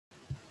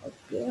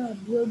Okay,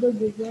 observe the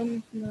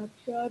given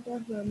snapshot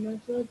of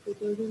MSR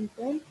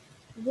 2010,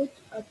 which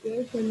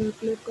appears when you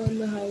click on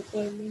the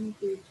hyperlink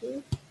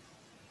feature.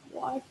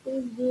 What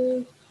is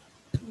this?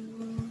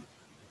 Uh,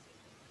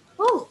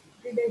 oh,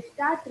 did I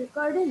start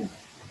recording?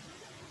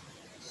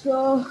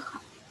 So,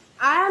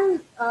 I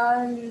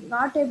am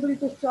not able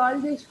to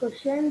solve these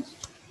questions,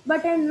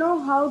 but I know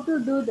how to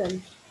do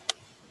them.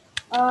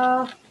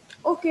 Uh,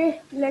 okay,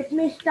 let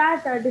me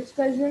start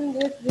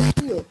discussing it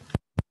with you.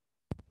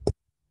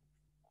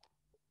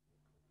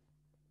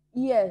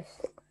 Yes,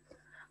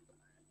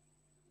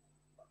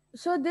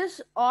 so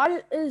this all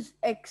is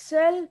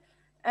Excel,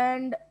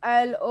 and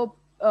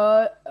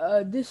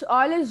this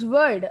all is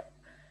Word.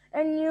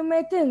 And you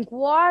may think,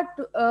 what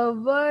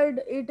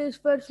Word? It is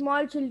for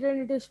small children,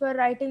 it is for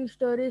writing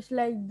stories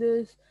like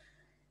this.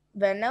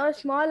 When I was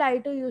small, I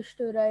too used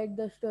to write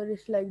the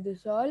stories like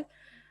this all.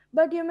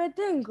 But you may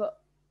think,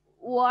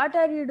 what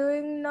are you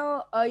doing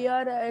now?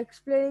 You're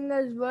explaining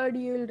as Word,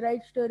 you will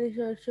write stories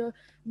also.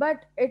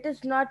 But it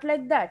is not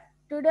like that.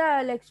 Today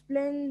I'll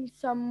explain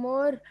some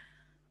more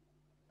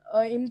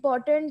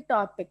important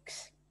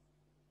topics.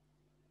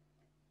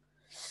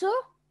 So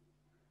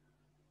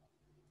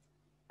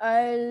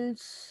I'll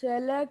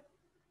select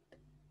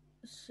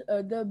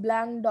the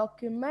blank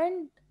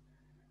document.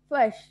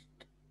 First,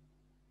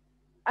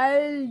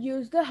 I'll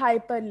use the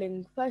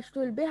hyperlink. First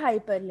will be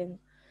hyperlink.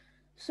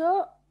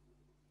 So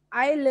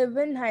I live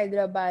in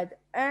Hyderabad,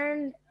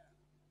 and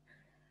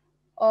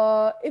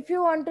if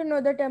you want to know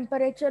the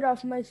temperature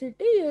of my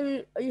city,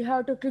 you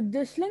have to click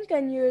this link,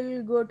 and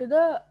you'll go to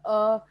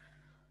the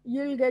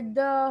you'll get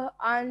the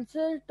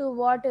answer to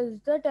what is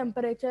the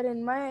temperature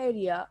in my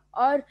area.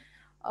 Or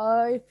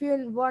if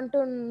you want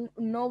to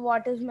know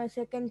what is my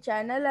second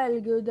channel,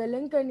 I'll give the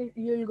link, and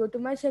you'll go to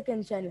my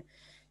second channel.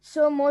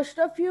 So most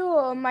of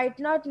you might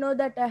not know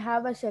that I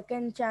have a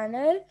second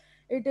channel.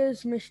 It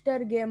is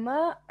Mr.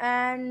 Gamer,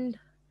 and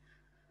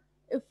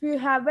if you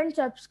haven't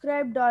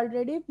subscribed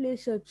already,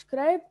 please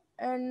subscribe.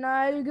 And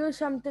I'll give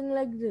something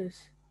like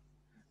this.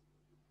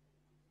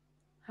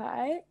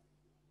 Hi.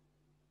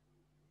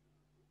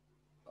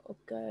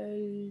 Okay,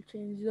 I'll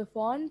change the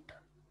font.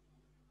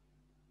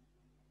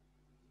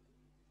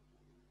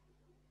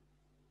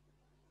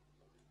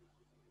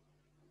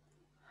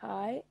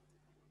 Hi.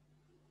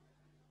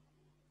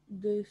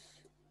 This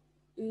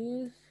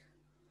is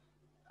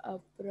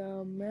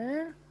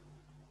Aprame.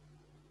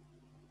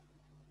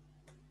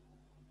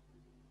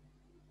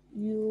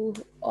 You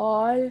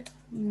all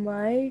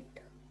might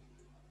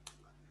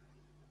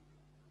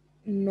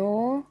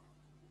know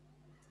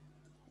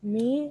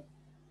me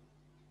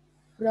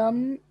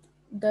from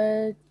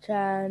the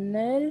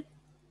channel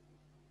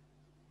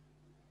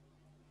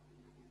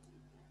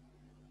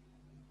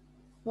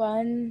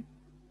Fun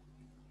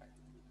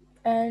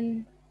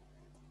and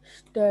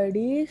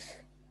Studies.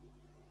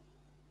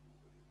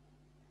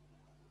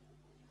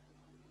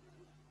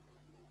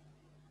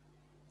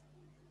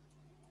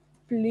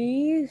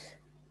 Please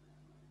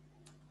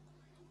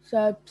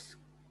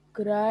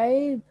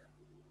subscribe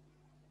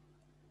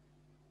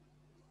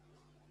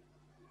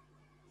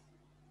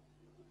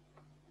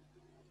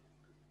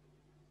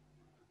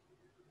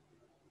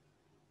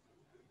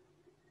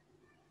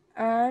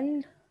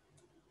and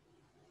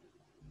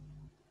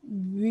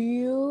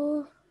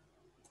view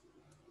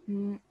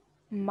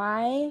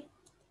my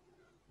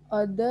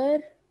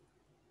other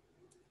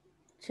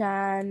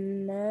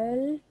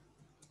channel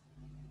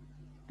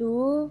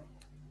to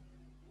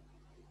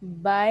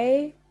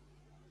by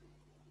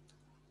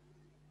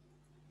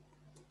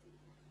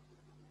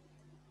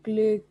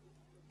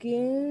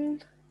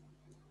clicking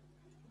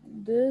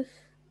this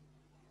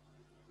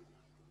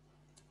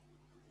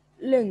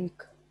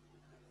link,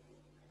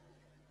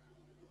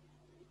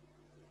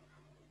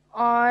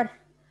 or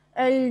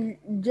I'll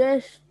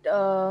just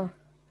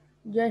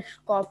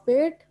copy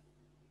it,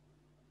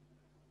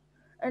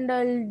 and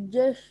I'll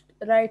just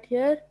write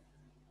here,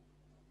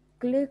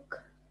 click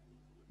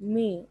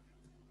me.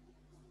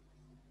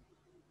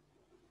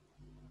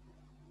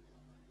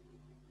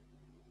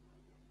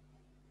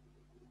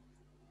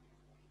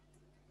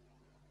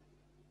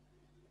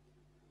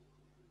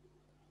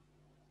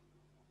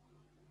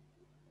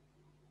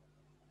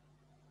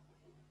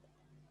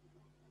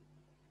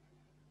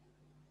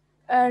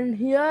 And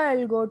here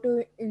I'll go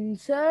to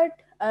insert,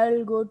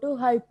 I'll go to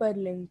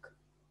hyperlink,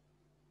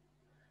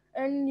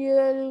 and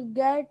you'll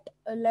get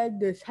like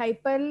this.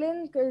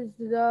 Hyperlink is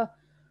the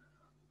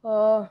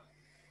uh,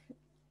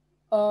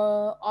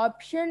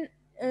 option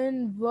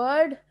in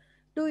Word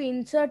to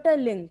insert a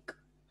link,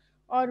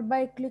 or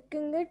by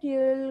clicking it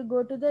you'll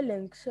go to the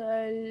link. So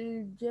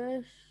I'll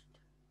just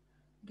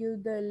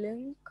give the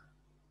link,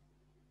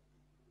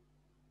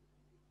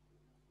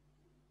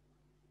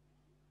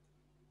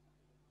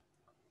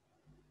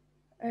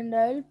 and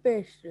I'll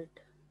paste it.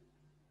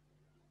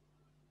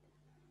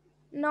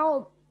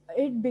 Now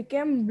it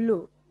became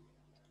blue.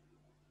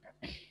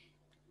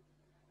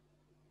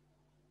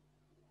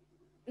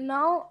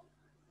 Now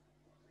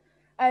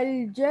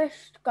I'll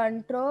just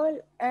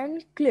control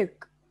and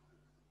click.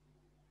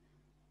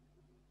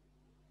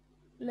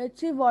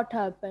 Let's see what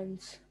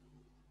happens.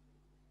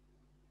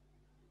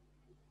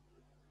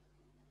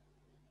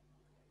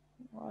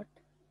 What?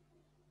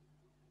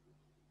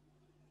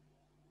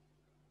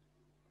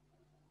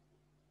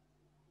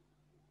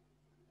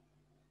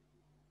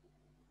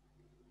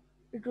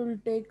 It will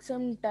take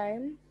some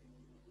time.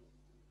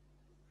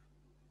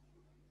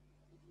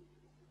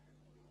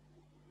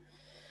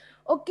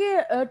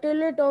 Okay,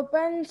 till it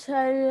opens,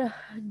 I'll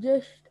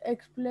just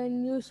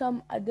explain you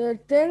some other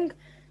thing.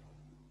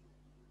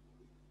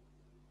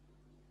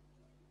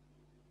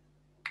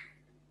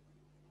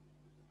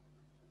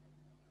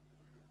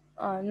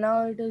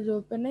 Now it is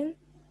opening.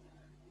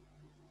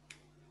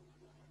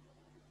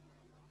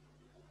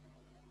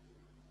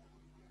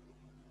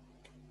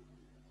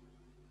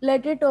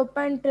 Let it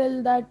open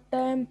till that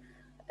time.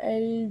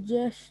 I'll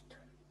just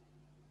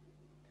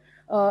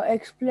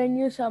explain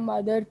you some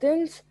other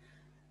things.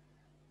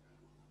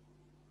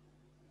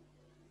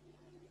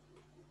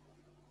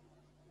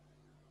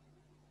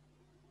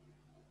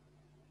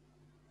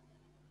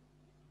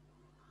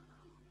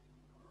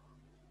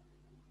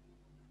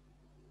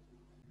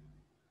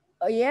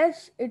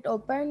 Yes, it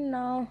opened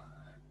now.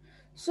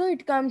 So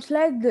it comes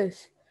like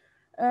this.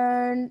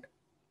 And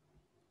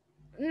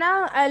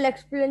now I'll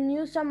explain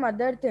you some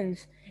other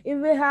things. If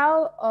we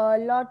have a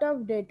lot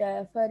of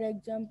data, for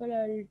example,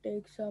 I'll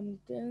take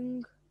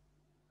something.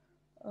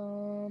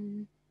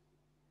 Um,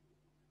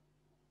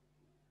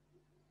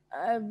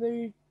 I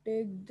will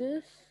take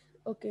this.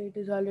 Okay, it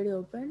is already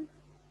open.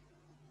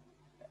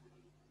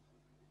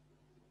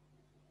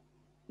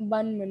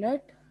 1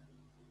 minute.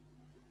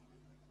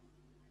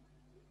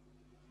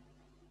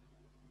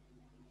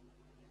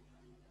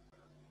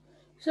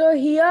 So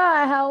here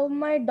I have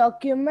my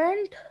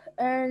document,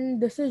 and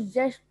this is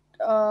just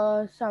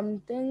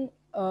something.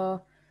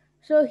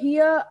 So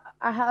here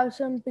I have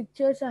some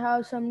pictures, I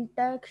have some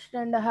text,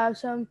 and I have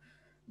some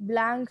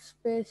blank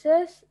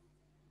spaces.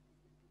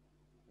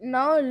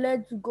 Now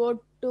let's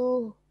go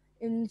to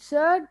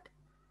insert,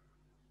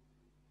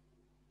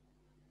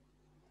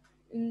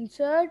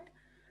 insert.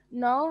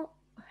 Now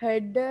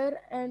header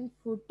and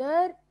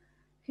footer.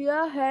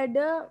 Here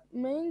header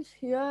means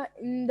here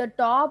in the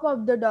top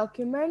of the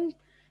document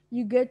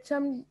you get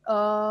some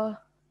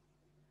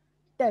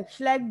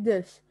text like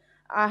this.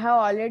 I have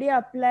already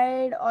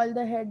applied all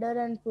the header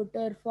and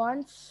footer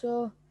fonts,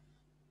 so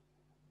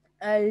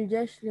I'll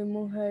just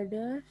remove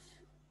headers.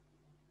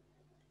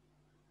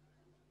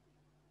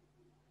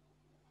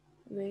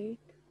 Wait,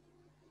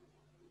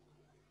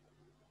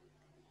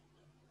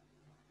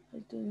 I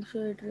think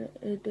so.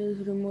 It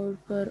is removed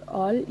for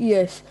all.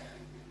 Yes,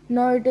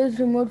 now it is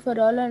removed for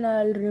all, and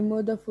I'll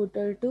remove the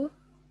footer too.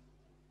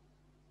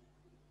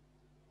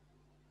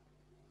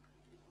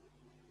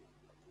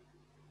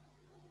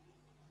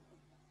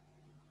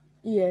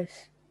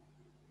 Yes.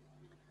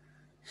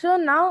 So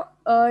now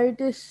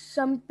it is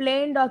some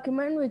plain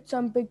document with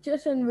some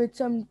pictures and with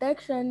some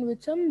text and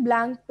with some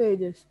blank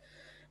pages.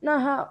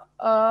 Now,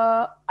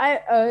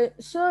 I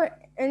so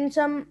in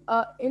some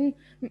in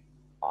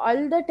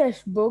all the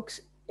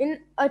textbooks, in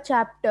a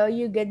chapter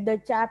you get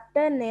the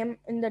chapter name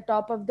in the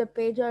top of the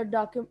page or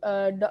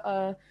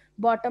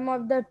bottom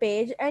of the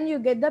page, and you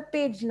get the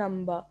page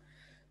number.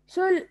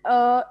 So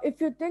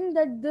if you think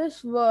that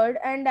this word,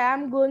 and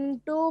I'm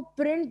going to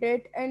print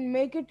it and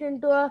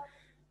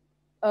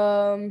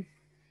um,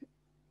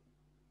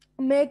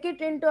 make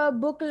it into a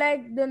book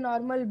like the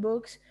normal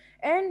books,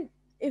 and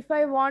if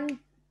I want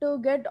to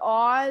get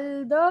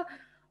all the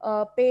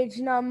page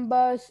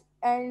numbers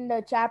and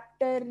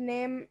chapter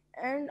name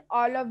and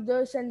all of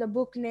those and the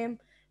book name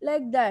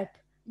like that,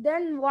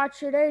 then what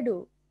should I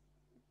do?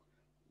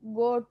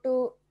 Go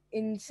to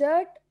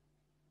insert.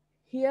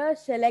 Here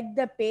select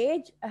the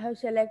page.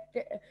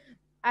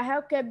 I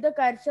have kept the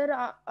cursor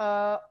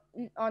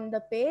on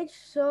the page.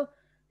 So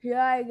here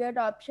I get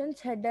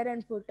options header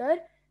and footer.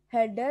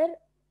 Header,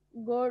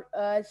 go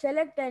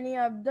select any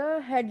of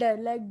the header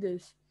like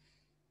this.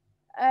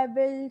 I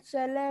will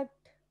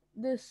select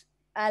this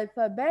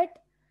alphabet,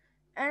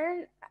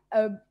 and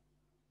uh,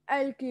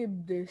 I'll keep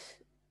this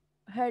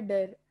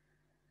header.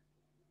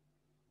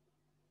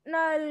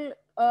 Now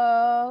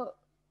I'll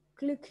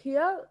click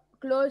here,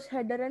 close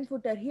header and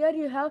footer. Here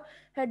you have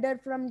header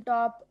from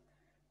top.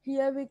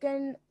 Here we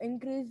can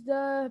increase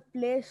the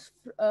place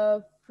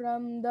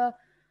from the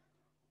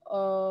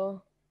uh,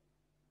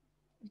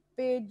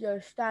 page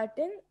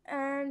starting,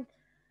 and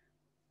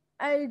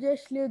I'll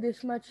just leave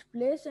this much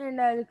place,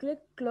 and I'll click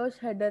close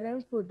header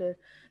and footer.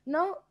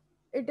 Now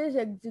it is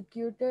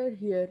executed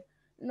here.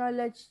 Now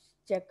let's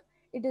check.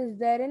 It is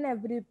there in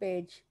every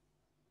page.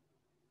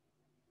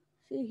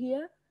 See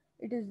here,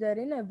 it is there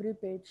in every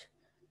page.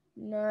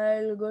 Now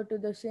I'll go to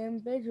the same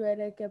page where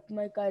I kept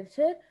my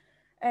cursor,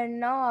 and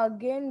now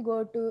again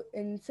go to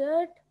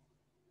insert,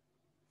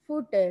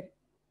 footer.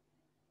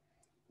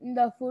 In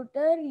the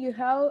footer you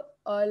have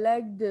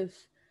like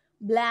this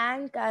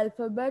blank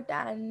alphabet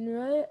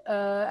annual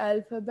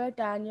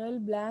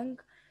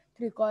blank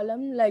 3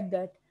 column like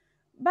that.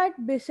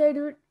 But beside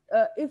it,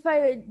 if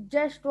I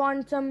just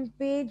want some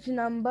page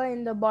number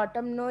in the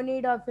bottom, no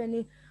need of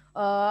any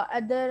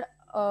other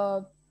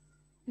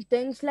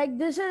things like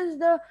this is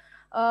the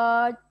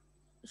uh,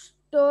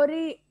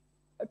 story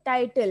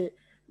title,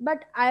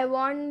 but I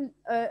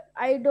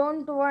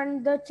don't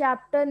want the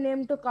chapter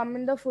name to come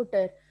in the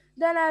footer.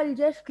 Then I'll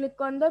just click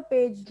on the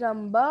page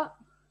number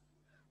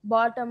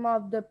bottom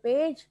of the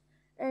page,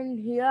 and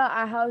here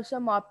I have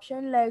some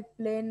option like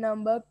plain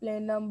number,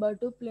 plain number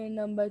 2, plain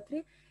number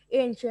 3,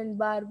 ancient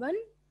bar 1,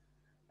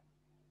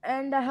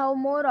 and I have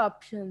more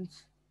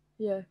options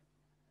here.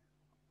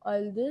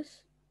 All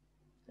this,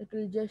 it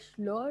will just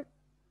load.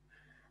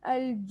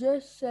 I'll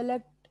just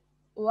select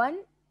one,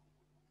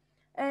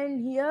 and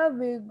here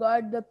we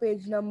got the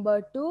page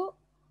number 2,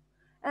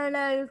 and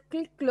I'll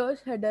click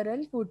close header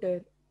and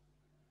footer.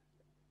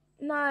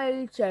 Now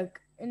I'll check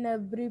in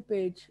every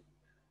page.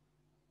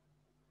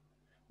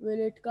 Will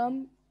it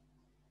come?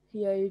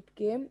 Here it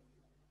came,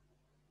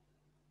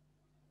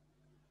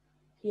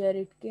 here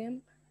it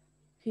came,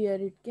 here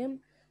it came.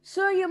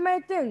 So you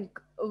may think,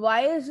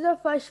 why is the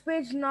first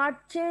page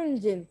not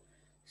changing?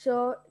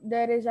 So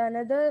there is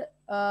another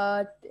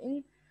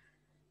thing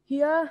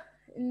here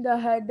in the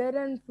header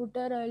and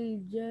footer.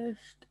 I'll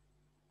just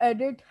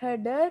edit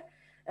header,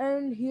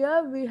 and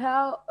here we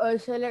have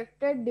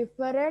selected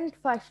different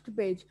first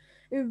page.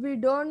 If we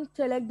don't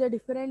select the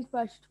different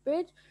first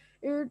page,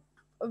 it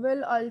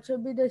will also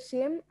be the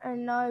same.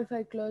 And now if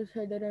I close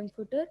header and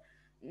footer,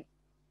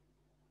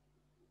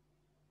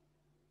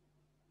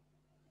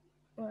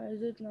 why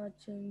is it not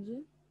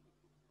changing?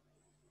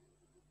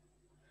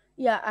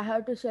 Yeah, I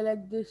have to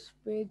select this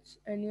page,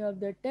 any of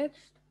the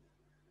text.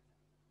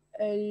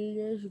 I'll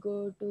just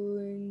go to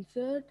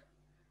insert,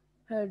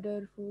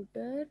 header,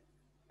 footer,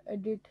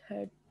 edit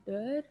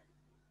header,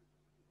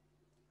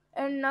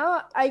 and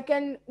now I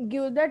can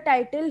give the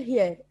title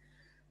here.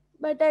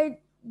 But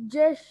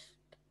just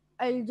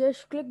I'll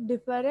just click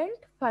different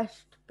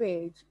first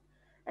page,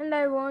 and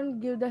I won't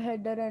give the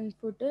header and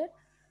footer.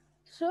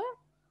 So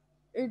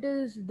it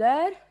is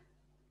there,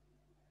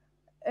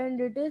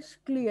 and it is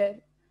clear.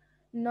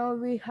 Now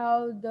we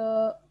have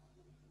the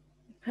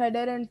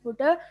header and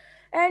footer,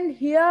 and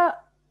here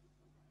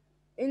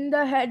in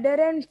the header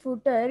and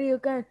footer you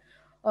can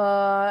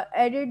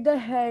edit the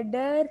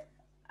header.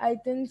 I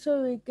think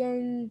so we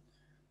can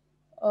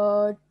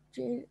uh,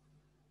 ch-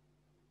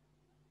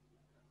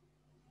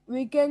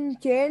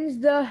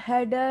 change the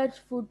headers,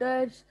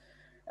 footers.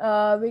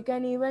 We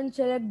can even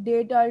select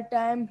date or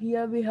time.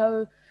 Here we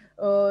have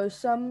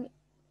some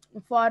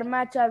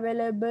formats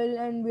available,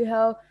 and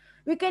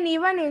we can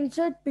even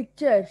insert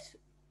pictures.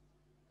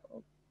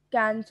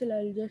 Cancel,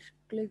 I'll just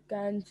click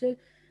cancel.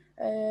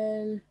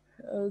 I'll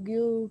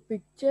give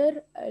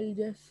picture. I'll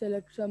just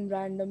select some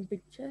random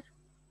picture.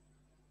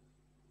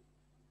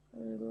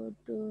 I'll go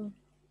to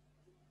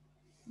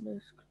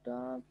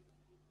desktop,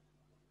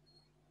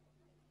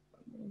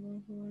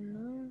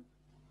 folder.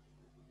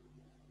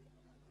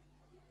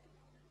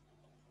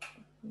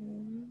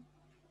 Mhm.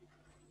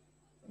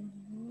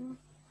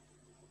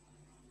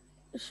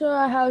 So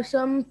I have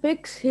some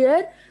pics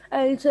here.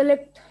 I'll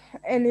select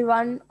any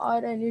one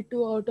or any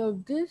two out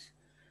of this.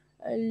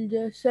 I'll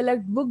just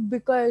select book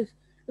because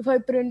if I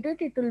print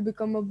it, it will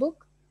become a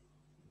book.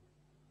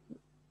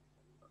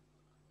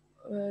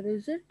 Where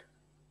is it?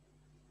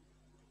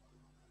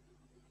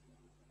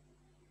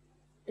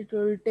 It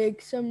will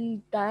take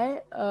some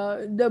time.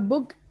 The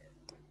book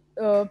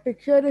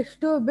picture is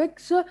too big,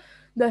 so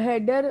the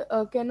header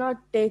cannot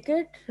take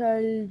it. So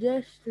I'll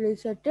just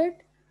reset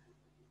it,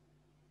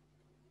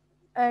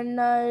 and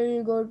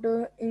I'll go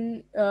to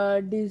in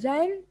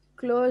design,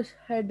 close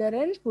header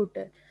and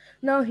footer.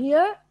 Now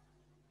here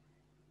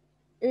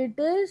it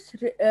is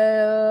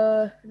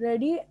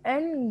ready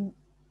and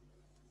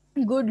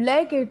good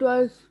like it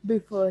was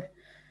before.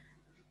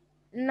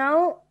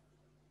 Now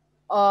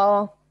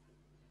uh,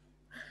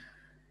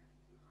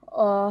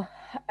 uh,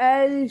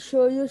 I'll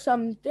show you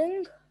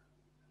something.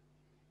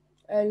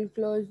 I'll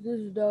close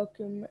this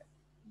document.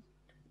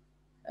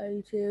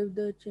 I'll save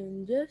the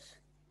changes,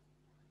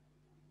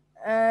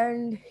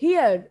 and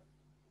here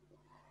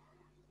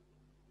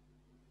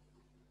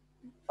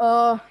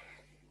uh,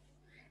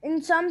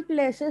 in some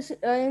places,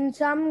 in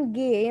some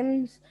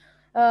games,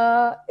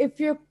 if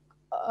you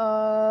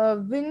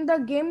win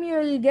the game, you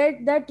will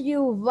get that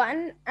you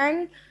won,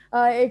 and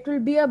it will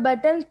be a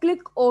button,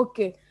 click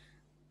OK.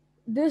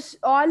 This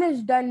all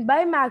is done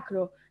by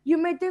macro. You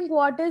may think,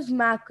 what is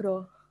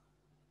macro?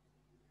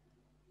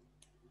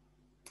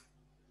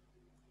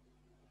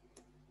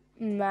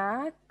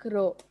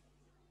 Macro.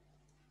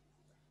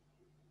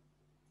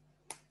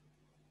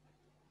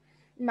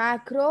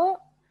 Macro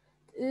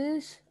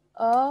is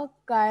a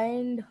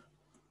kind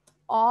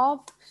of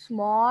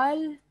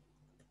small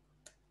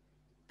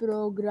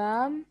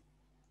program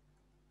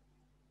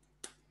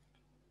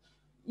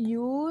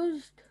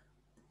used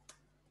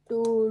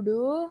to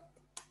do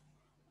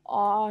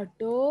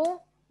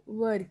auto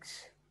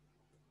works.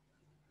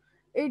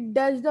 It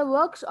does the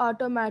works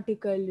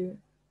automatically.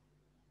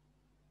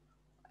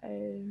 Uh,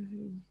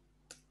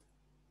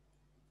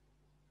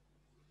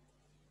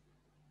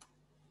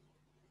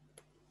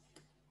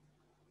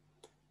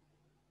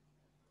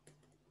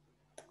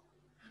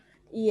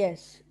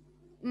 Yes,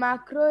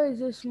 macro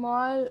is a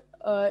small,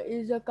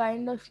 is a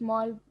kind of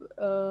small,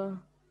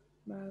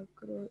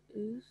 macro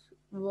is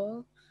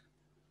works.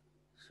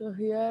 So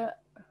here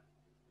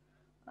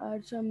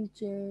are some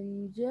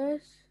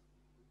changes.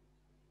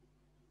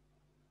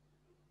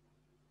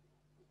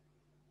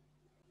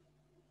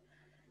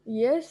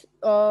 Yes,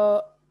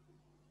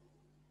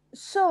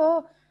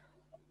 so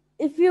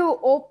if you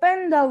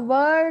open the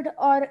Word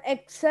or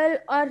Excel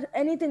or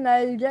anything,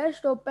 I'll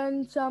just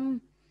open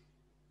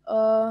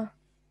uh,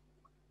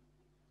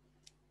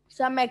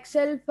 some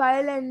Excel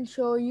file and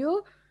show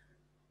you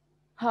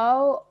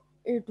how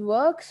it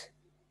works.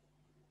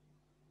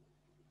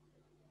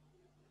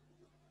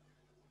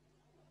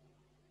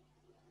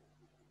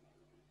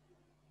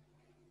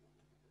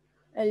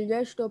 I'll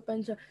just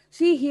open.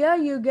 See here,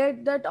 you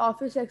get that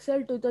Office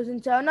Excel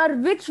 2007 or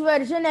which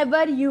version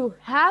ever you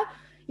have,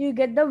 you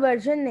get the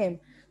version name.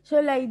 So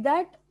like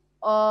that,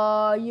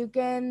 you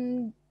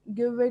can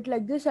give it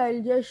like this.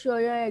 I'll just show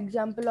you an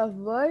example of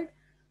Word.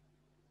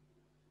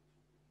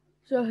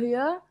 So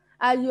here,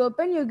 as you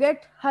open, you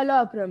get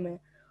Hello Aprame.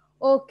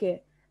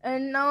 Okay.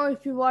 And now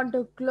if you want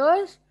to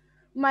close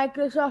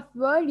Microsoft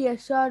Word,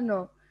 yes or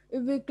no.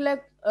 If we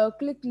click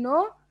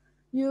no,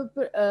 you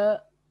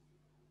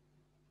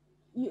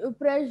you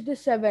press the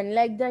 7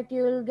 like that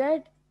you will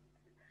get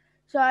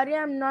sorry,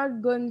 I'm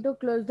not going to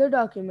close the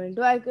document.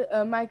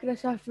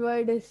 Microsoft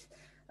Word is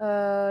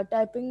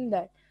typing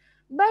that,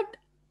 but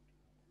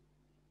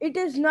it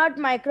is not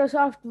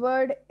Microsoft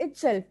Word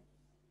itself.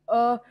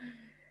 uh,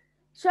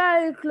 so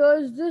I'll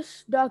close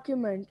this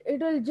document.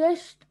 It will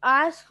just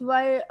ask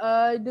why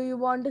do you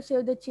want to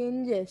save the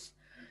changes.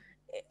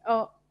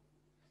 uh,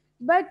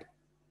 but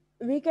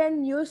we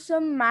can use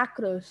some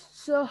macros.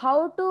 So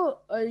how to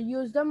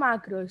use the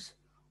macros?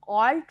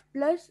 Alt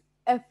plus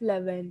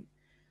F11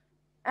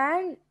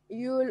 and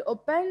you will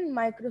open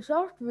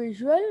Microsoft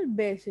Visual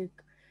Basic.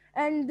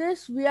 And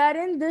this we are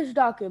in this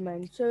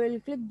document. So we'll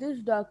click this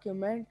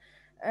document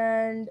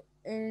and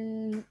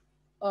in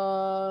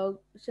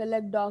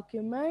select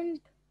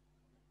document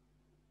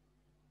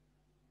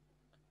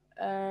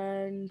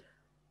and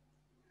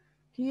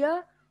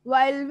here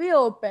while we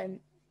open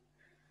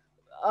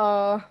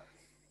uh,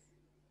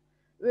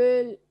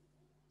 will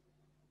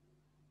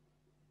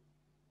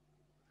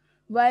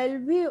while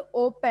we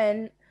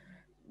open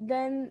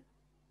then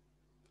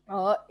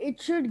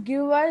it should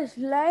give us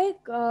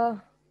like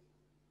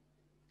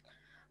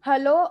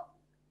hello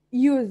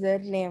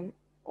username.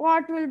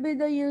 What will be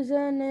the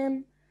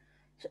username?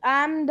 So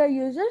I'm the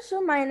user,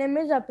 so my name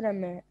is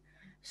Aprame.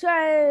 So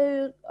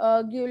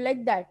I'll give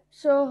like that.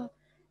 So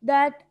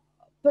that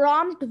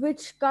prompt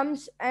which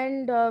comes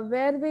and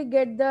where we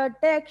get the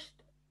text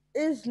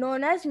is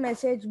known as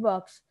message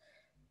box.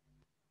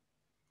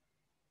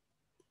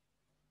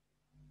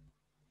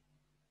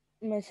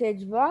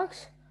 Message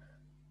box,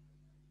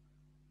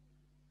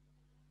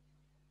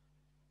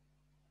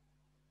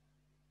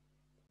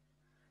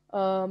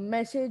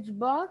 message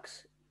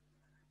box,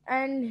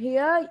 and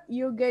here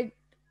you get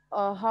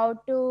how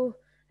to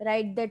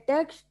write the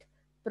text,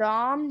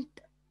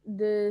 prompt,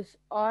 this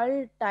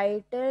all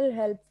title,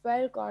 help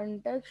file,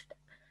 context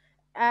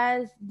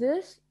as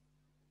this.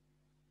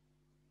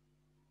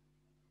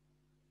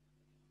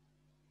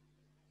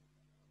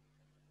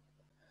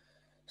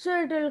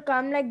 So it will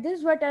come like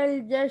this, but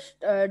I'll just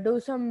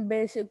do some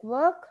basic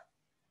work.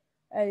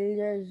 I'll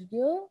just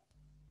give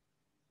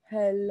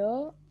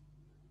hello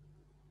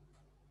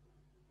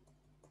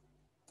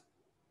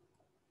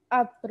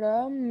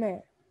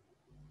Aprame.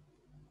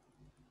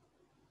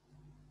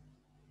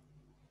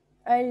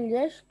 I'll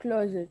just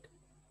close it.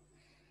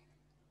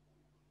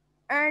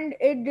 And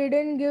it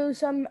didn't give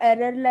some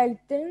error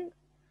like thing.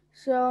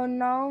 So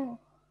now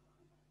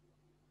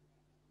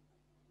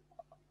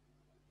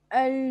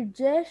I'll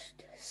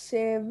just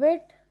save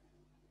it.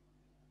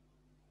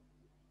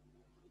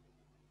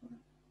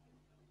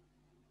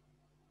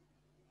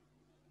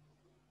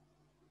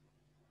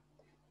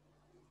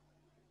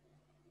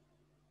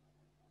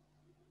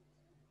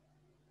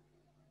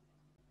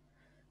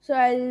 So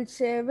I'll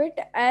save it.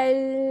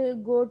 I'll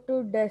go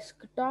to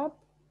desktop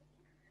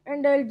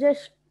and I'll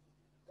just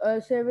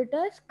save it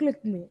as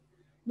click me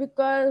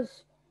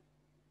because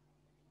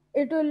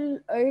it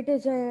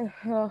is a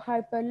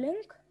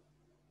hyperlink.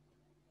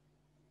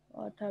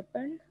 What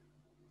happened?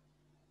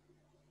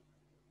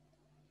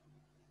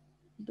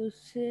 To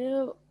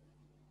save.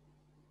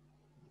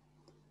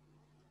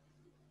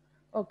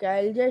 Okay,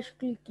 I'll just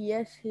click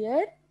yes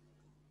here.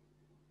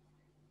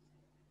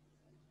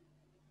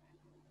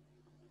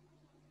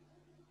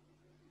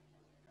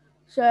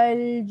 So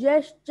I'll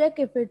just check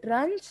if it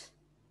runs.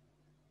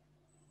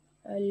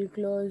 I'll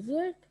close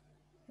it.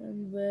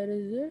 And where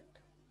is it?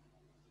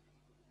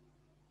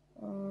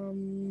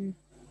 Um,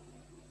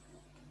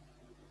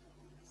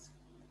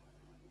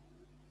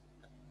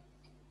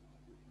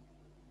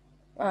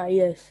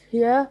 yes,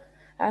 here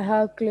I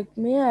have clicked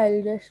me.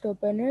 I'll just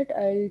open it.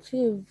 I'll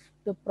see if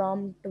the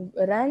prompt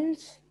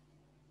runs.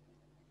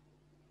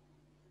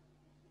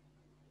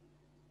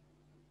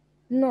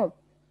 No.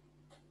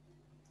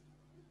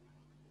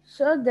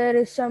 So there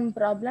is some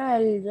problem.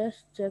 I'll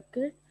just check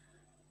it.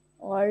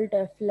 Alt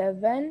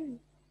F11,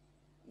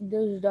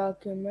 this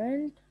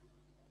document.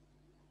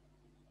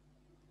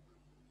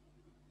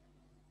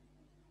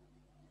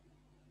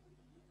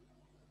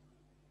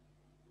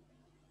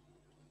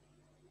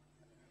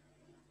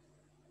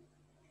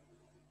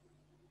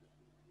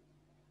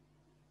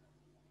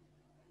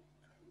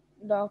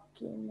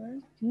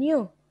 Document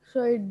new.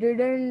 So it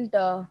didn't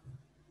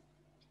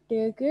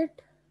take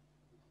it.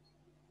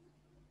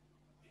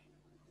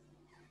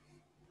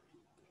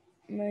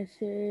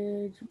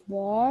 Message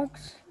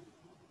box.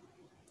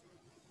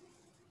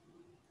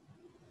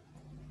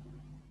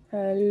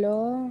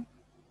 Hello.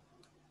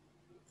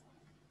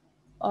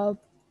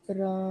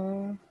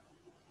 Opera.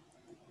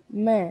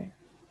 में.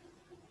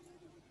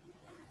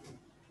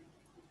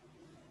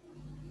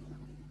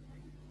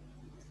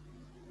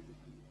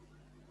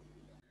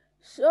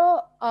 So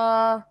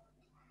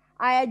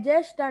I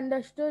just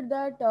understood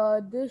that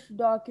this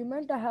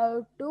document I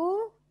have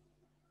to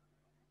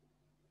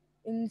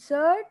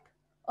insert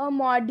a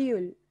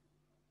module.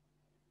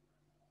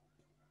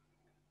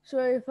 So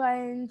if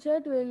I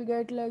insert, we'll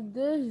get like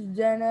this: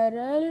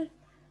 general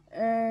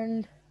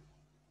and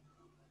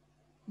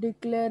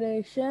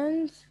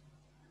declarations,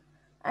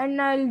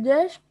 and I'll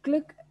just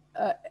click.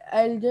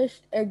 I'll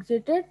just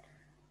exit it.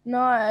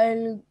 Now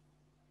I'll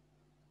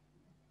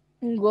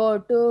go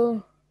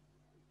to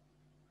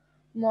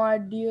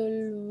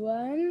module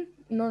 1.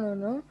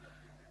 No.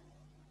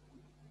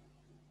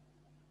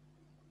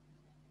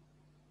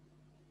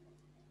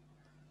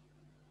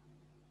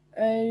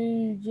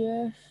 I'll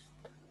just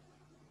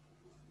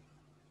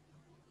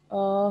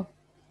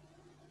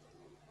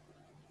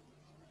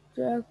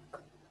check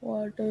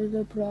what is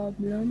the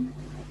problem.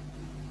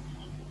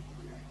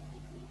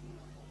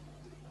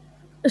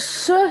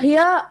 So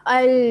here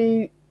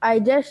I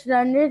just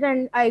run it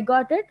and I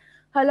got it.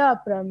 Hello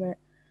Aprame.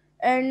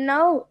 And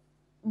now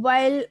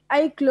while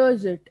I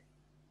close it,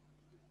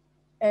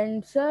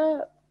 and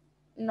so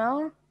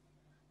now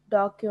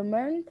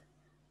document,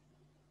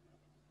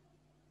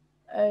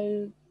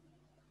 I'll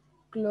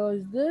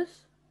close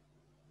this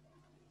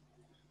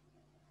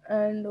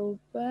and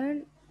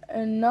open,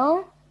 and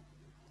now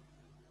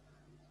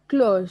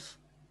close.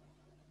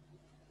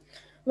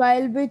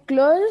 While we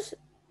close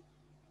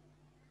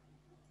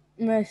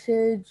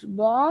message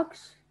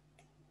box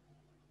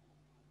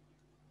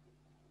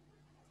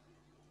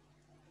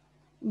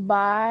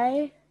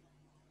by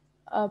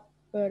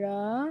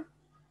Apra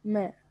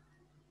में.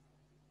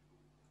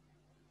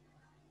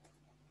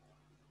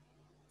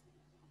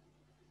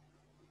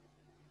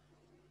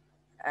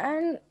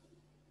 And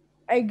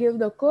I give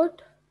the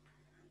code,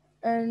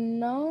 and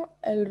now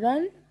I'll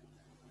run.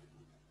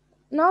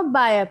 Now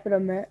by Apra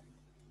में.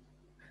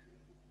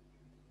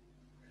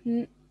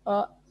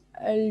 Uh,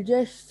 I'll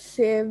just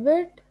save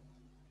it.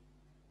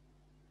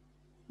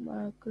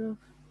 Macro.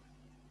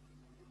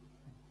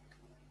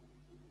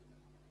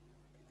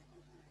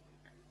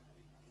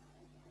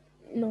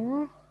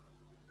 No.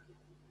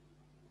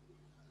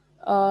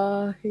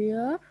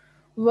 Here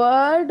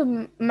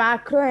word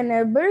macro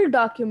enable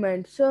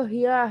document. So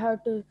here I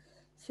have to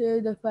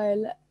save the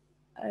file.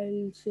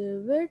 I'll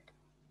save it.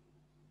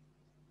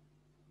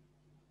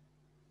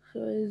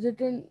 So is it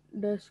in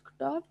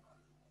desktop?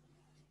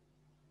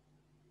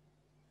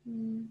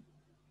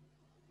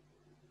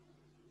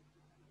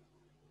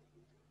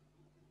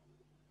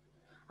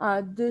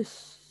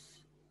 This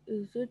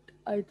is it.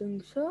 I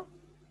think so.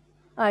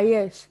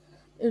 Yes,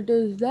 it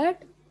is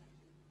that.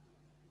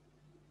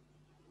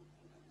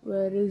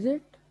 Where is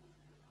it?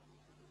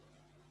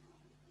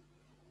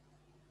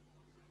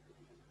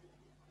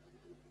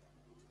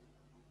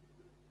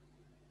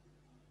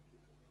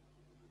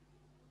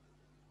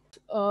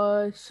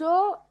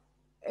 So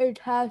it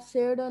has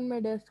saved on my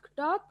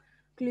desktop.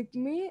 Click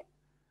me,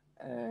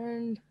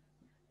 and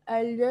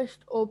I'll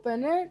just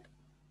open it.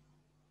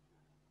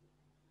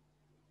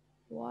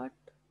 What?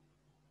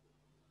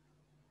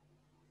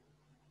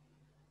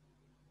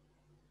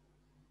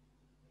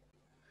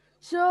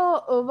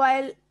 So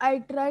while I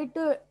try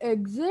to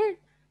exit,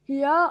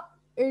 here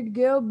it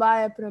gave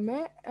bye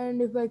Prame,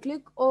 and if I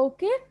click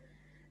OK,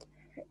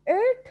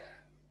 it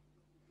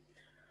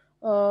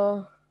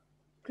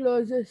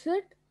closes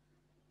it.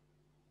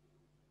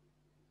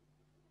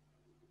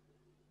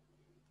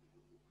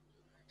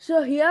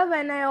 So here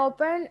when I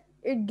open,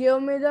 it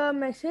gave me the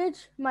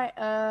message,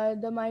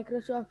 the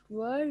Microsoft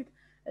Word.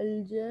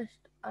 I'll just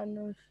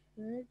announce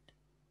it.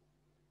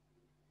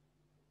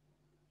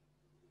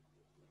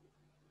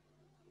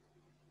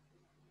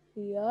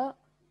 Here,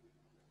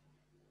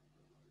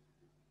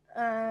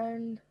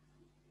 and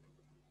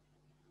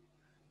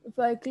if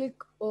I click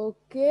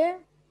OK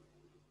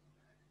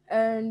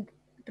and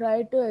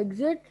try to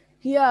exit,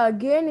 here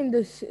again in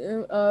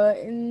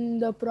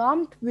the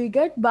prompt we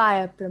get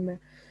bye Aprame.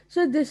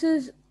 So this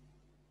is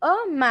a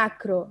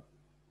macro,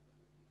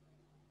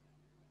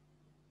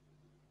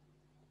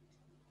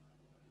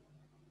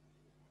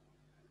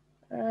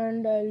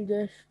 and I'll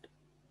just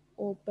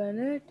open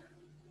it.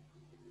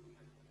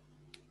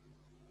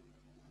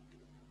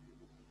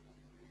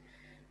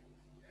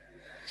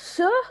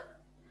 also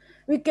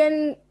we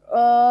can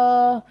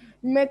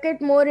make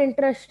it more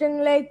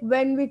interesting, like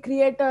when we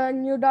create a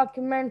new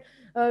document,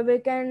 we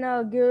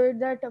can give it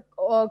that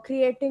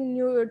creating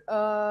new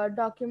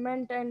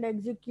document and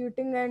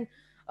executing, and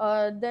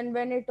then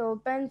when it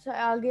opens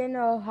again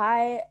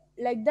high,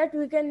 like that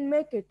we can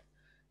make it.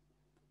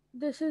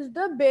 This is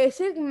the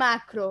basic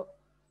macro.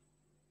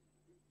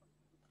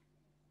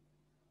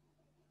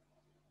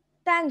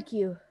 Thank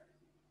you.